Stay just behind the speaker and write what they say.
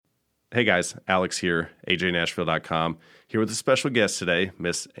Hey guys, Alex here, ajnashville.com, here with a special guest today,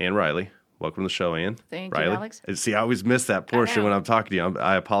 Miss Ann Riley. Welcome to the show, Ann. Thank Riley. you, Alex. See, I always miss that portion when I'm talking to you.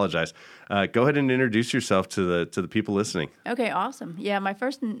 I apologize. Go ahead and introduce yourself to the people listening. Okay, awesome. Yeah,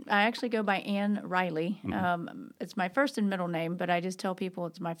 I actually go by Ann Riley. Mm-hmm. It's my first and middle name, but I just tell people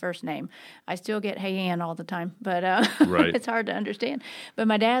it's my first name. I still get "Hey Ann" all the time, but right. It's hard to understand. But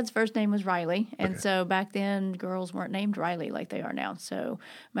my dad's first name was Riley, and so back then girls weren't named Riley like they are now. So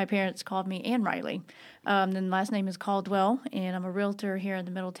my parents called me Ann Riley. Then last name is Caldwell, and I'm a realtor here in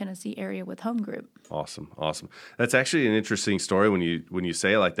the Middle Tennessee area with Home Group. Awesome. That's actually an interesting story when you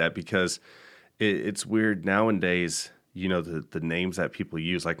say it like that, because it's weird nowadays. You know, the names that people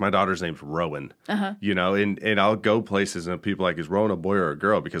use. Like my daughter's name's Rowan. You know, and I'll go places and people are like, is Rowan a boy or a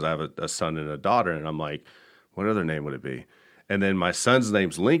girl? Because I have a son and a daughter, and I'm like, what other name would it be? And then my son's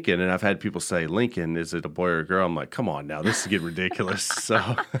name's Lincoln, and I've had people say, Lincoln, is it a boy or a girl? I'm like, come on now, this is getting ridiculous. So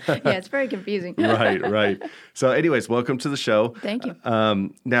yeah, it's very confusing. Right. So anyways, welcome to the show. Thank you.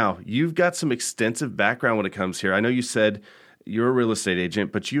 Now, you've got some extensive background when it comes here. I know you said you're a real estate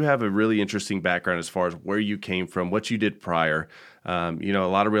agent, but you have a really interesting background as far as where you came from, what you did prior. You know, a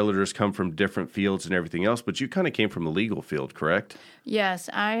lot of realtors come from different fields and everything else, but you kind of came from the legal field, correct? Yes,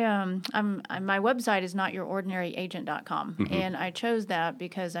 my website is notyourordinaryagent.com, Mm-hmm. and I chose that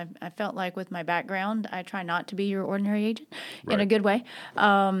because I felt like with my background, I try not to be your ordinary agent in a good way.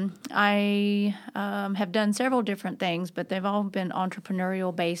 I have done several different things, but they've all been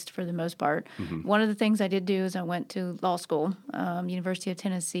entrepreneurial based for the most part. Mm-hmm. One of the things I did do is I went to law school, University of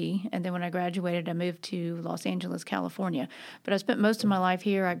Tennessee, and then when I graduated, I moved to Los Angeles, California. But I spent most of my life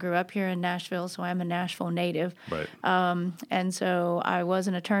here. I grew up here in Nashville, so I'm a Nashville native. Right. And so I was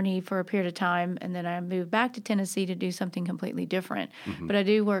an attorney for a period of time, and then I moved back to Tennessee to do something completely different. Mm-hmm. But I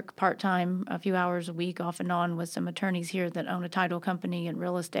do work part-time, a few hours a week off and on with some attorneys here that own a title company and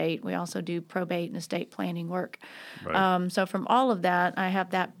real estate. We also do probate and estate planning work. Right. So from all of that, I have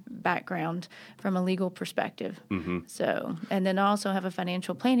that background from a legal perspective. Mm-hmm. So, and then I also have a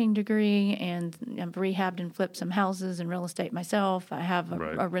financial planning degree, and I've rehabbed and flipped some houses and real estate myself. I have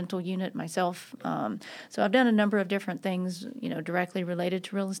a rental unit myself. So I've done a number of different things, you know, directly related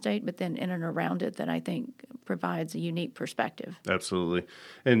to real estate, but then in and around it that I think provides a unique perspective. Absolutely.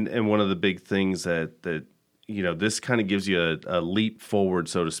 And one of the big things that you know, this kind of gives you a leap forward,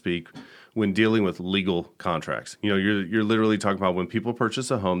 so to speak, when dealing with legal contracts. You know, you're literally talking about when people purchase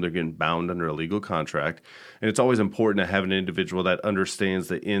a home, they're getting bound under a legal contract. And it's always important to have an individual that understands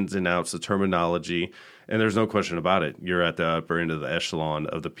the ins and outs, the terminology. And there's no question about it. You're at the upper end of the echelon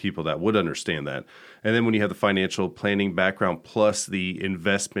of the people that would understand that. And then when you have the financial planning background plus the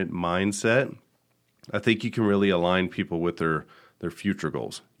investment mindset, I think you can really align people with their future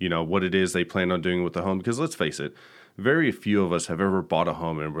goals. You know, what it is they plan on doing with the home. Because let's face it, very few of us have ever bought a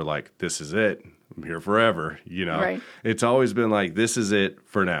home and we're like, this is it. I'm here forever. You know, right. It's always been like, this is it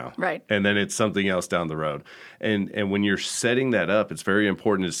for now. Right. And then it's something else down the road. And when you're setting that up, it's very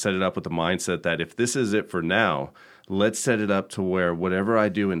important to set it up with the mindset that if this is it for now, let's set it up to where whatever I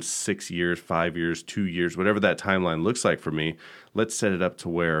do in 6 years, 5 years, 2 years, whatever that timeline looks like for me, let's set it up to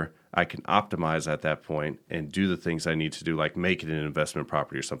where I can optimize at that point and do the things I need to do, like make it an investment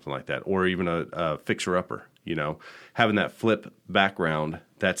property or something like that, or even a fixer-upper. You know, having that flip background,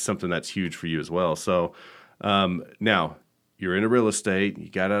 that's something that's huge for you as well. So now you're into real estate,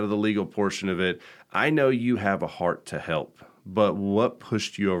 you got out of the legal portion of it. I know you have a heart to help, but what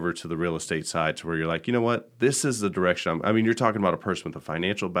pushed you over to the real estate side to where you're like, you know what, this is the direction I mean, you're talking about a person with a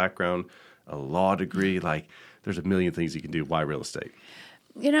financial background, a law degree, like there's a million things you can do. Why real estate?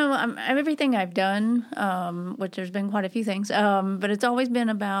 You know, everything I've done, which there's been quite a few things, but it's always been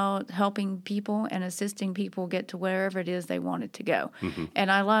about helping people and assisting people get to wherever it is they wanted to go. Mm-hmm.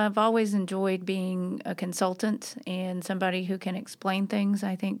 And I've always enjoyed being a consultant and somebody who can explain things,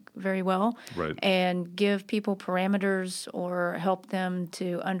 I think, very well, right. And give people parameters or help them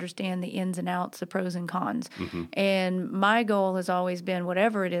to understand the ins and outs, the pros and cons. Mm-hmm. And my goal has always been,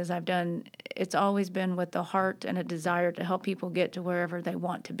 whatever it is I've done, it's always been with the heart and a desire to help people get to wherever they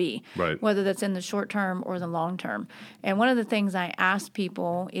want to be, right. Whether that's in the short term or the long term. And one of the things I ask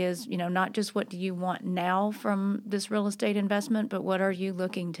people is, you know, not just what do you want now from this real estate investment, but what are you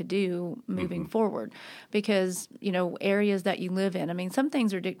looking to do moving forward? Because, you know, areas that you live in, I mean, some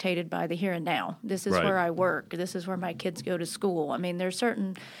things are dictated by the here and now. This is where I work. This is where my kids go to school. I mean, there's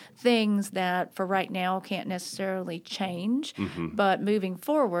certain things that for right now can't necessarily change, but moving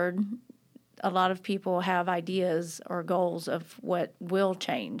forward, a lot of people have ideas or goals of what will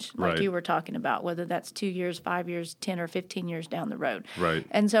change, like you were talking about, whether that's 2 years, 5 years, 10 or 15 years down the road. Right.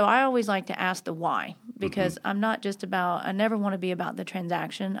 And so I always like to ask the why, because I'm not just about, I never want to be about the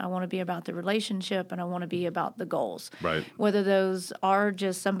transaction. I want to be about the relationship, and I want to be about the goals. Right. Whether those are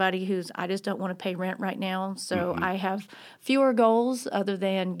just somebody who's, I just don't want to pay rent right now, so I have fewer goals other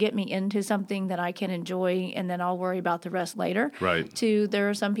than get me into something that I can enjoy, and then I'll worry about the rest later. Right. To there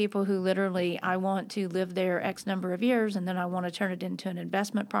are some people who literally, I want to live there X number of years, and then I want to turn it into an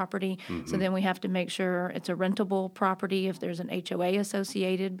investment property. So then we have to make sure it's a rentable property if there's an HOA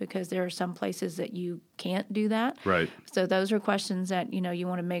associated, because there are some places that you can't do that. Right. So those are questions that, you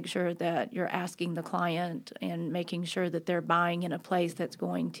want to make sure that you're asking the client and making sure that they're buying in a place that's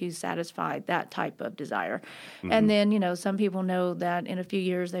going to satisfy that type of desire. And then, some people know that in a few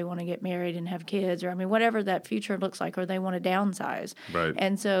years they want to get married and have kids, or whatever that future looks like, or they want to downsize. Right.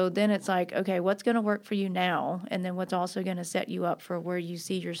 And so then it's like, okay, what's going to work for you now? And then what's also going to set you up for where you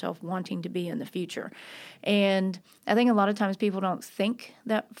see yourself wanting to be in the future. And I think a lot of times people don't think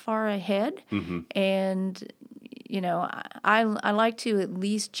that far ahead. And, I like to at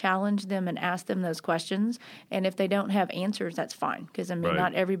least challenge them and ask them those questions. And if they don't have answers, that's fine. Because, Right.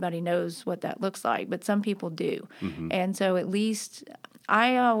 not everybody knows what that looks like, but some people do. And so at least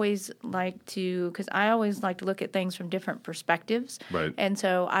I always like to look at things from different perspectives. Right. And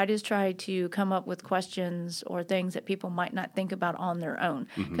so I just try to come up with questions or things that people might not think about on their own.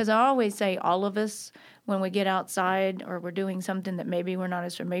 Because I always say all of us, when we get outside or we're doing something that maybe we're not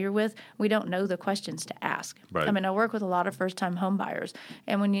as familiar with, we don't know the questions to ask. Right. I work with a lot of first-time home buyers.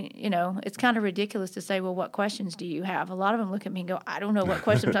 And when it's kind of ridiculous to say, well, what questions do you have? A lot of them look at me and go, I don't know what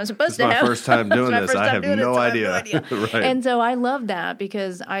questions I'm supposed to have. It's my first time doing this. I have no idea. Right. Right. And so I love that,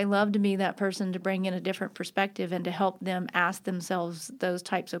 because I love to be that person to bring in a different perspective and to help them ask themselves those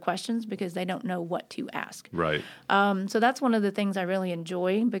types of questions, because they don't know what to ask. Right. So that's one of the things I really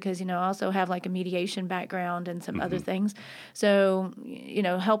enjoy, because, I also have like a mediation background and some other things. So,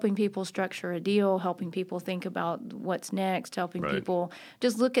 helping people structure a deal, helping people think about what's next, helping Right. people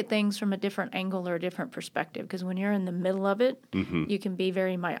just look at things from a different angle or a different perspective. Because when you're in the middle of it, you can be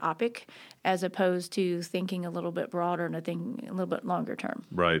very myopic, as opposed to thinking a little bit broader and a little bit longer term.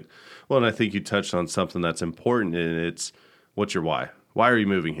 Right. Well, and I think you touched on something that's important, and it's, what's your why? Why are you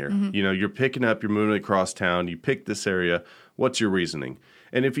moving here? You're picking up, you're moving across town, you picked this area. What's your reasoning?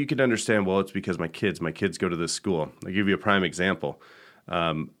 And if you could understand, well, it's because my kids go to this school. I'll give you a prime example.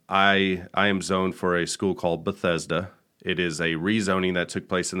 I am zoned for a school called Bethesda. It is a rezoning that took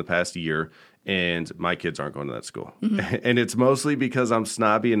place in the past year, and my kids aren't going to that school. And it's mostly because I'm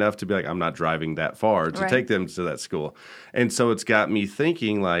snobby enough to be like, I'm not driving that far to take them to that school. And so it's got me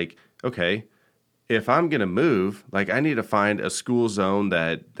thinking like, okay, if I'm going to move, like I need to find a school zone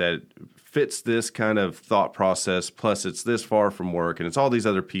that fits this kind of thought process, plus it's this far from work, and it's all these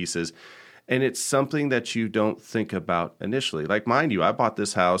other pieces. And it's something that you don't think about initially. Like, mind you, I bought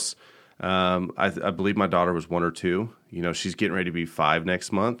this house. I believe my daughter was 1 or 2. She's getting ready to be 5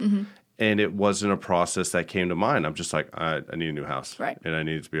 next month. And it wasn't a process that came to mind. I'm just like, I need a new house. Right. And I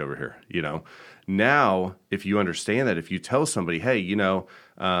need it to be over here, Now, if you understand that, if you tell somebody, hey,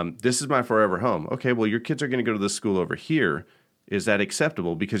 this is my forever home. Okay, well, your kids are going to go to this school over here. Is that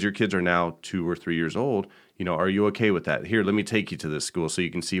acceptable? Because your kids are now 2 or 3 years old. Are you okay with that? Here, let me take you to this school so you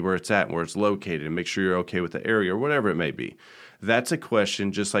can see where it's at and where it's located, and make sure you're okay with the area or whatever it may be. That's a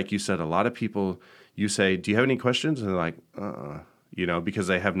question, just like you said. A lot of people, you say, do you have any questions? And they're like, because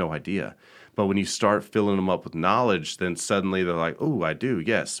they have no idea. But when you start filling them up with knowledge, then suddenly they're like, oh, I do.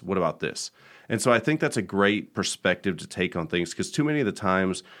 Yes. What about this? And so I think that's a great perspective to take on things, because too many of the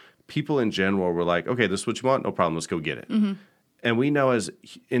times people in general were like, okay, this is what you want? No problem. Let's go get it. And we know as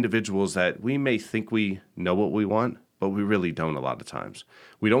individuals that we may think we know what we want, but we really don't a lot of times.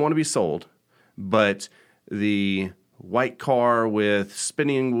 We don't want to be sold, but the white car with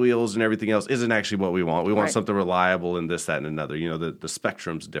spinning wheels and everything else isn't actually what we want. We want something reliable and this, that, and another. The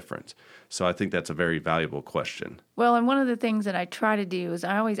spectrum's different. So I think that's a very valuable question. Well, and one of the things that I try to do is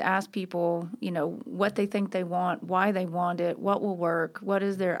I always ask people, what they think they want, why they want it, what will work, what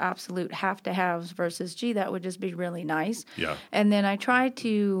is their absolute have-to-haves versus, gee, that would just be really nice. Yeah. And then I try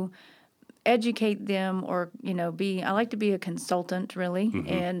to educate them, or I like to be a consultant, really.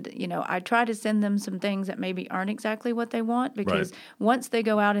 And I try to send them some things that maybe aren't exactly what they want, because once they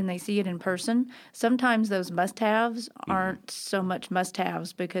go out and they see it in person, sometimes those must-haves aren't so much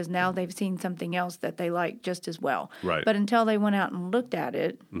must-haves, because now they've seen something else that they like just as well. Right. But until they went out and looked at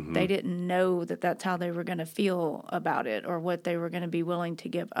it, they didn't know that that's how they were going to feel about it, or what they were going to be willing to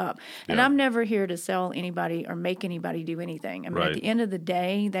give up. And I'm never here to sell anybody or make anybody do anything. At the end of the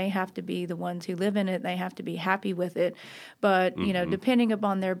day, they have to be the ones who live in it. They have to be happy with it. But, depending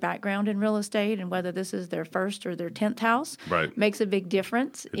upon their background in real estate and whether this is their first or their 10th house, makes a big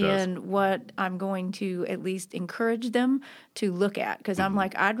difference in what I'm going to at least encourage them to look at. Because I'm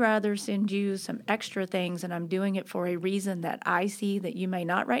like, I'd rather send you some extra things, and I'm doing it for a reason that I see that you may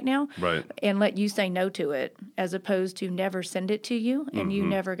not right now, and let you say no to it, as opposed to never send it to you and you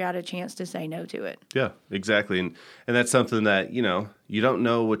never got a chance to say no to it. Yeah, exactly. And that's something that, you don't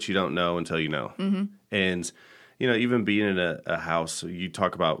know what you don't know until you know. And, even being in a house, you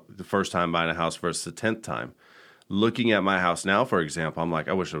talk about the first time buying a house versus the 10th time. Looking at my house now, for example, I'm like,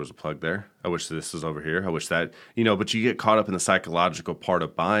 I wish there was a plug there. I wish this was over here. I wish that, but you get caught up in the psychological part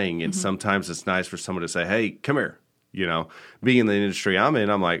of buying. And sometimes it's nice for someone to say, hey, come here. Being in the industry I'm in,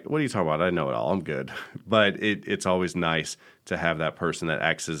 I'm like, what are you talking about? I know it all. I'm good. But it's always nice to have that person that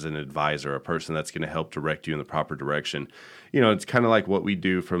acts as an advisor, a person that's going to help direct you in the proper direction. It's kind of like what we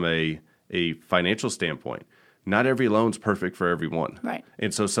do from a financial standpoint. Not every loan's perfect for everyone. Right.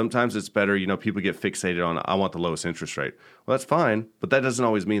 And so sometimes it's better, people get fixated on, I want the lowest interest rate. Well, that's fine, but that doesn't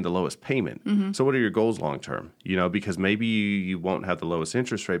always mean the lowest payment. So what are your goals long term? Because maybe you won't have the lowest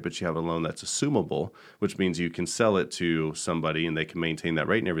interest rate, but you have a loan that's assumable, which means you can sell it to somebody and they can maintain that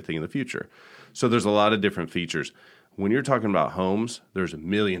rate and everything in the future. So there's a lot of different features. When you're talking about homes, there's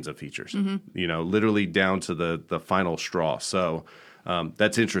millions of features, literally down to the final straw. So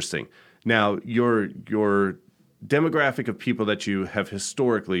that's interesting. Now, your demographic of people that you have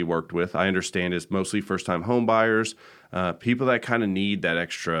historically worked with, I understand, is mostly first-time home buyers, people that kind of need that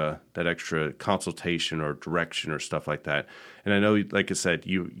extra consultation or direction or stuff like that. And I know, like I said,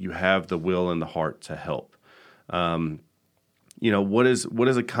 you have the will and the heart to help. What is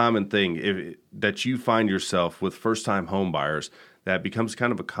a common thing that you find yourself with first-time home buyers that becomes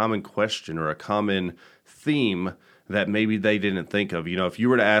kind of a common question or a common theme that maybe they didn't think of? If you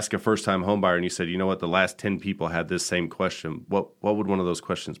were to ask a first-time home buyer and you said, the last 10 people had this same question, what would one of those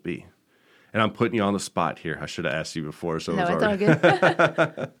questions be? And I'm putting you on the spot here. I should have asked you before. So no, it's all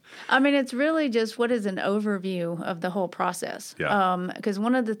good. I mean, it's really just what is an overview of the whole process. Yeah. Because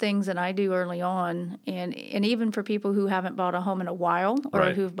one of the things that I do early on, and even for people who haven't bought a home in a while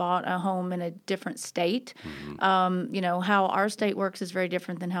or who've bought a home in a different state, how our state works is very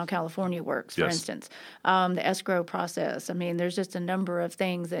different than how California works, for instance. The escrow process. I mean, there's just a number of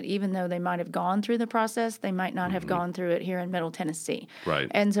things that even though they might have gone through the process, they might not have gone through it here in Middle Tennessee.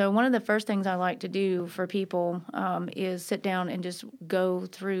 Right. And so one of the first things I like to do for people is sit down and just go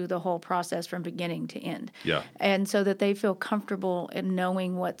through the whole process from beginning to end. Yeah. And so that they feel comfortable in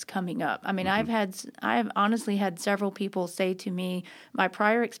knowing what's coming up. I mean, I've honestly had several people say to me, my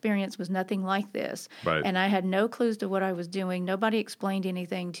prior experience was nothing like this. Right. And I had no clues to what I was doing. Nobody explained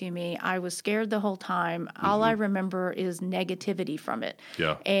anything to me. I was scared the whole time. All I remember is negativity from it.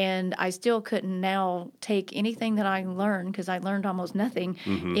 Yeah. And I still couldn't now take anything that I learned, because I learned almost nothing,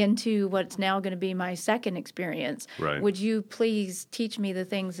 into what's now going to be my second experience. Right. Would you please teach me the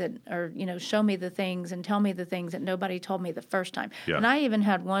things that, or show me the things and tell me the things that nobody told me the first time? Yeah. And I even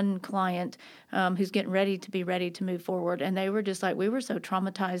had one client who's getting ready to move forward, and they were just like, we were so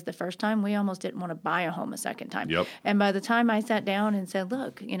traumatized the first time, we almost didn't want to buy a home a second time. Yep. And by the time I sat down and said,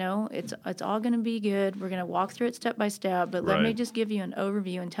 look, it's all going to be good. We're going to walk through it step by step, but let me just give you an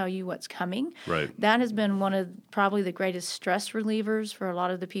overview and tell you what's coming. Right. That has been one of probably the greatest stress relievers for a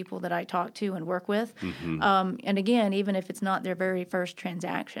lot of the people that I talk to and work with. And again, even if it's not their very first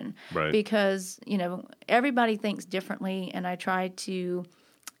transaction, because, everybody thinks differently, and I try to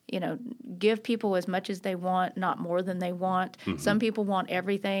give people as much as they want, not more than they want. Some people want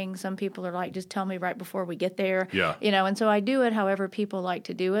everything. Some people are like, just tell me right before we get there. Yeah. And so I do it however people like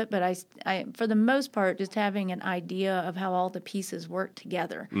to do it. But I for the most part, just having an idea of how all the pieces work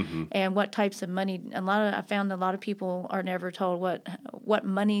together and what types of money. I found a lot of people are never told what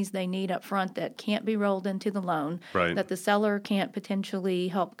monies they need up front that can't be rolled into the loan, that the seller can't potentially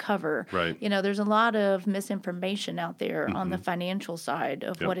help cover. Right. There's a lot of misinformation out there on the financial side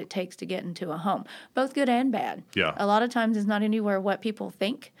of what it takes to get into a home, both good and bad. Yeah. A lot of times it's not anywhere what people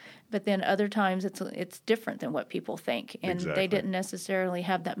think, but then other times it's different than what people think, and they didn't necessarily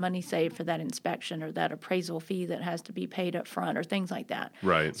have that money saved for that inspection or that appraisal fee that has to be paid up front or things like that.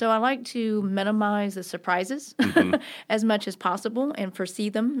 Right. So I like to minimize the surprises as much as possible and foresee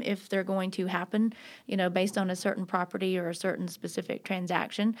them if they're going to happen, based on a certain property or a certain specific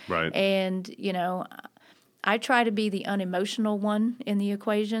transaction. Right. And, I try to be the unemotional one in the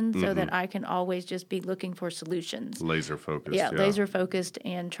equation so that I can always just be looking for solutions. Laser focused. Yeah, laser focused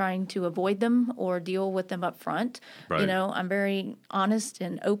and trying to avoid them or deal with them up front. Right. I'm very honest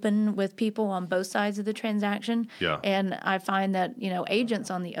and open with people on both sides of the transaction. Yeah. And I find that,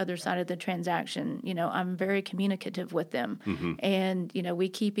 agents on the other side of the transaction, I'm very communicative with them. And, we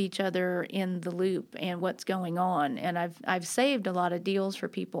keep each other in the loop and what's going on. And I've saved a lot of deals for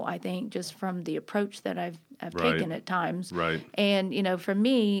people, I think, just from the approach that I've taken at times. Right. And, for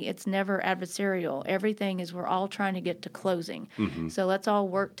me, it's never adversarial. Everything is we're all trying to get to closing. So let's all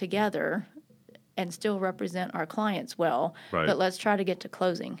work together and still represent our clients well, but let's try to get to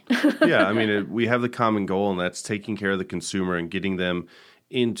closing. Yeah, I mean, we have the common goal, and that's taking care of the consumer and getting them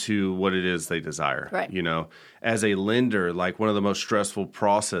into what it is they desire. Right. As a lender, like one of the most stressful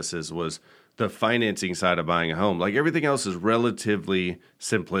processes was the financing side of buying a home. Like everything else is relatively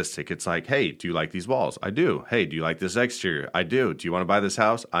simplistic. It's like, hey, do you like these walls? I do. Hey, do you like this exterior? I do. Do you want to buy this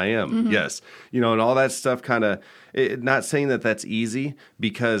house? I am. Yes. And all that stuff kind of, not saying that that's easy,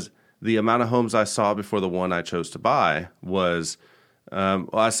 because the amount of homes I saw before the one I chose to buy was,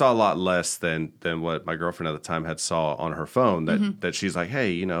 I saw a lot less than what my girlfriend at the time had saw on her phone that she's like,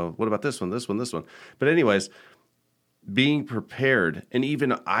 hey, what about this one, this one, this one? But anyways, being prepared, and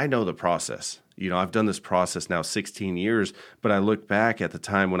even I know the process. I've done this process now 16 years, but I look back at the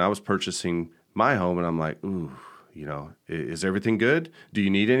time when I was purchasing my home and I'm like, ooh, is everything good? Do you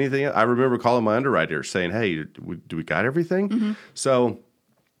need anything? I remember calling my underwriter saying, hey, do we got everything? So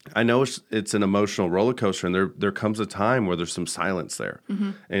I know it's an emotional roller coaster, and there comes a time where there's some silence there.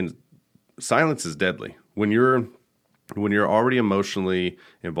 And silence is deadly. When you're already emotionally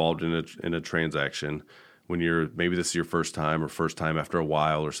involved in a transaction, when maybe this is your first time or first time after a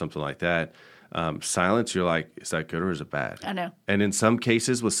while or something like that, silence, you're like, is that good or is it bad? I know. And in some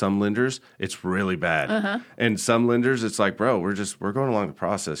cases with some lenders, it's really bad. And some lenders, it's like, bro, we're going along the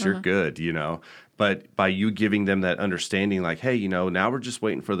process. You're good, But by you giving them that understanding, like, hey, now we're just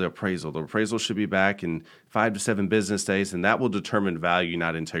waiting for the appraisal. The appraisal should be back in 5 to 7 business days, and that will determine value,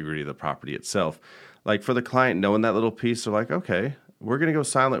 not integrity of the property itself. Like for the client, knowing that little piece, they're like, okay, we're going to go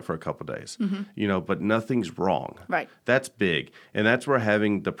silent for a couple of days, but nothing's wrong. Right. That's big. And that's where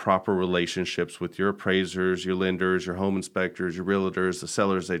having the proper relationships with your appraisers, your lenders, your home inspectors, your realtors, the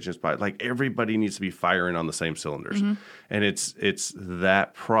sellers agents, like everybody needs to be firing on the same cylinders. And it's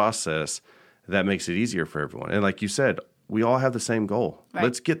that process that makes it easier for everyone. And like you said, we all have the same goal. Right.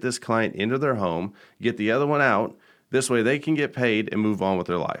 Let's get this client into their home, get the other one out. This way they can get paid and move on with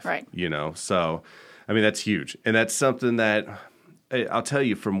their life. Right. So, I mean, that's huge. And that's something that I'll tell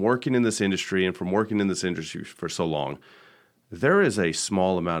you, from working in this industry and from working in this industry for so long, there is a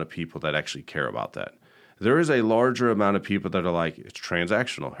small amount of people that actually care about that. There is a larger amount of people that are like, it's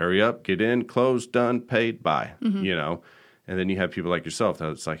transactional. Hurry up, get in, close, done, paid, bye. And then you have people like yourself that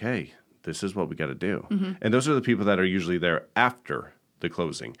it's like, hey, this is what we got to do. And those are the people that are usually there after the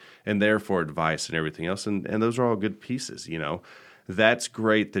closing and there for advice and everything else. And those are all good pieces, That's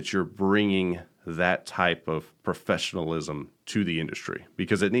great that you're bringing that type of professionalism to the industry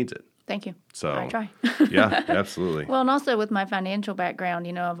because it needs it. Thank you. So I try. Yeah, absolutely. Well, and also with my financial background,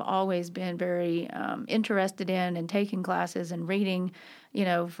 I've always been very interested in and taking classes and reading,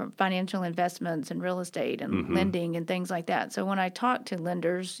 from financial investments and real estate and lending and things like that. So when I talk to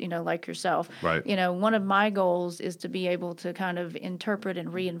lenders, like yourself, right. One of my goals is to be able to kind of interpret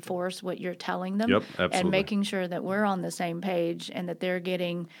and reinforce what you're telling them. Yep, absolutely. And making sure that we're on the same page and that they're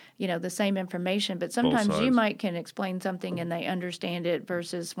getting, the same information. But sometimes you can explain something and they understand it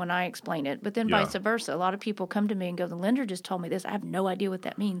versus when I explain it. But then vice versa. A lot of people come to me and go, the lender just told me this. I have no idea what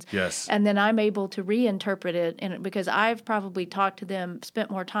that means. Yes. And then I'm able to reinterpret it because I've probably talked to them, spent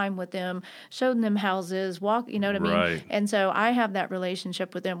more time with them, showed them houses, you know what I mean? Right. And so I have that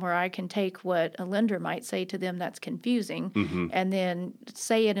relationship with them where I can take what a lender might say to them that's confusing and then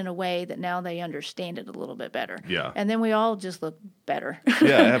say it in a way that now they understand it a little bit better. Yeah. And then we all just look better.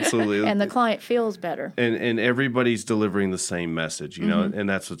 Yeah, absolutely. And the client feels better. And everybody's delivering the same message, and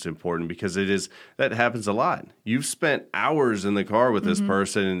that's what's important because that happens a lot. You've spent hours in the car with this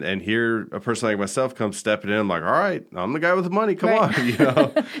person and here a person like myself comes stepping in. I'm like, all right, I'm the guy with the money. Come on,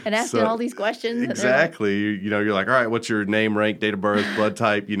 and asking all these questions. Exactly. You're like, all right, what's your name, rank, date of birth, blood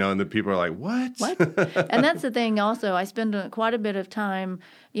type, and then people are like, what? And that's the thing also. I spend quite a bit of time,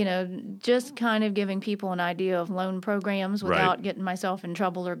 just kind of giving people an idea of loan programs without getting myself in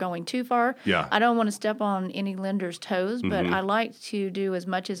trouble or going too far. Yeah. I don't want to step on any lender's toes, but I like to do as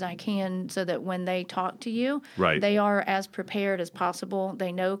much as I can so that when they talk to you, they are as prepared as possible.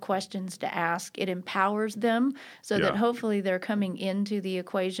 They know questions to ask. It empowers them so that hopefully they're coming into the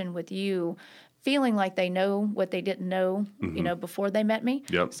equation with you feeling like they know what they didn't know, before they met me.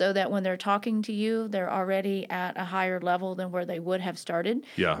 Yep. So that when they're talking to you, they're already at a higher level than where they would have started.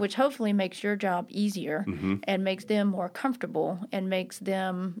 Yeah. Which hopefully makes your job easier and makes them more comfortable and makes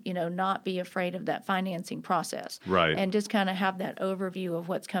them, not be afraid of that financing process. Right. And just kind of have that overview of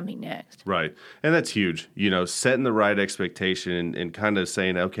what's coming next. Right. And that's huge. Setting the right expectation and kind of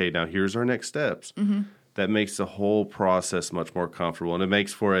saying, okay, now here's our next steps. That makes the whole process much more comfortable. And it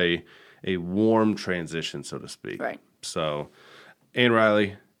makes for a warm transition, so to speak. Right. So, Ann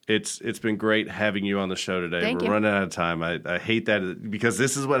Riley, it's been great having you on the show today. Thank We're you. running out of time. I hate that because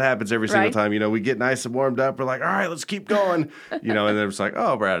this is what happens every single time. We get nice and warmed up. We're like, all right, let's keep going. And then it's like,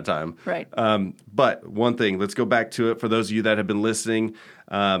 oh, we're out of time. Right. But one thing, let's go back to it. For those of you that have been listening,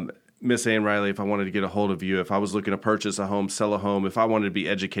 Miss Ann Riley, if I wanted to get a hold of you, if I was looking to purchase a home, sell a home, if I wanted to be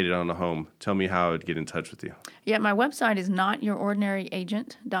educated on a home, tell me how I would get in touch with you. Yeah, my website is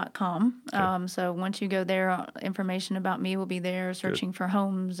notyourordinaryagent.com. Okay. So once you go there, information about me will be there. Searching for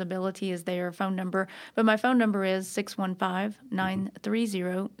homes, ability is there, phone number. But my phone number is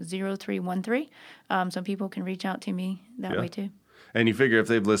 615-930-0313. So people can reach out to me that way too. And you figure if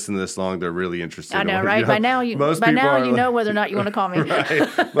they've listened this long, they're really interested. I know, right? By now, you know whether or not you want to call me.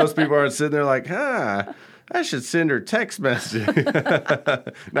 Right. Most people aren't sitting there like, I should send her a text message.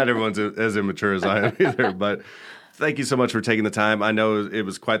 Not everyone's as immature as I am either, but thank you so much for taking the time. I know it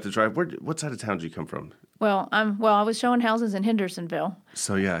was quite the drive. What side of town did you come from? Well, I was showing houses in Hendersonville.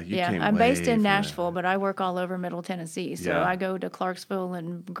 So you came I'm way based in from Nashville, there. but I work all over Middle Tennessee. So I go to Clarksville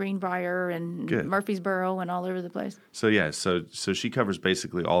and Greenbrier and Murfreesboro and all over the place. So so she covers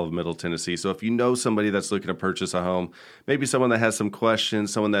basically all of Middle Tennessee. So if you know somebody that's looking to purchase a home, maybe someone that has some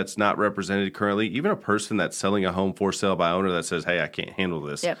questions, someone that's not represented currently, even a person that's selling a home for sale by owner that says, hey, I can't handle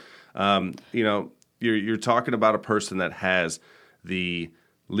this. Yep. You're talking about a person that has the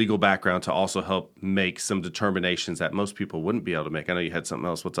legal background to also help make some determinations that most people wouldn't be able to make. I know you had something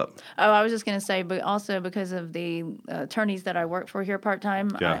else. What's up? Oh, I was just going to say, but also because of the attorneys that I work for here part-time,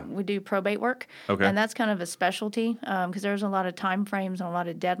 we do probate work. Okay. And that's kind of a specialty because there's a lot of time frames and a lot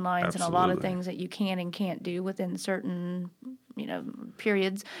of deadlines and a lot of things that you can and can't do within certain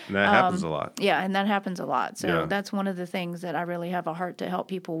periods. And that happens a lot. Yeah, and that happens a lot. So that's one of the things that I really have a heart to help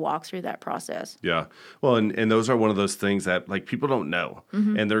people walk through that process. Yeah. Well, and those are one of those things that people don't know.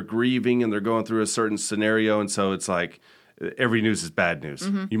 And they're grieving and they're going through a certain scenario. And so it's like every news is bad news.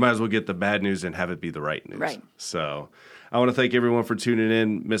 You might as well get the bad news and have it be the right news. Right. So I want to thank everyone for tuning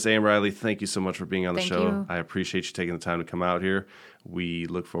in. Miss Ann Riley, thank you so much for being on the show. You. I appreciate you taking the time to come out here. We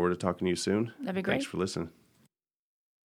look forward to talking to you soon. That'd be great. Thanks for listening.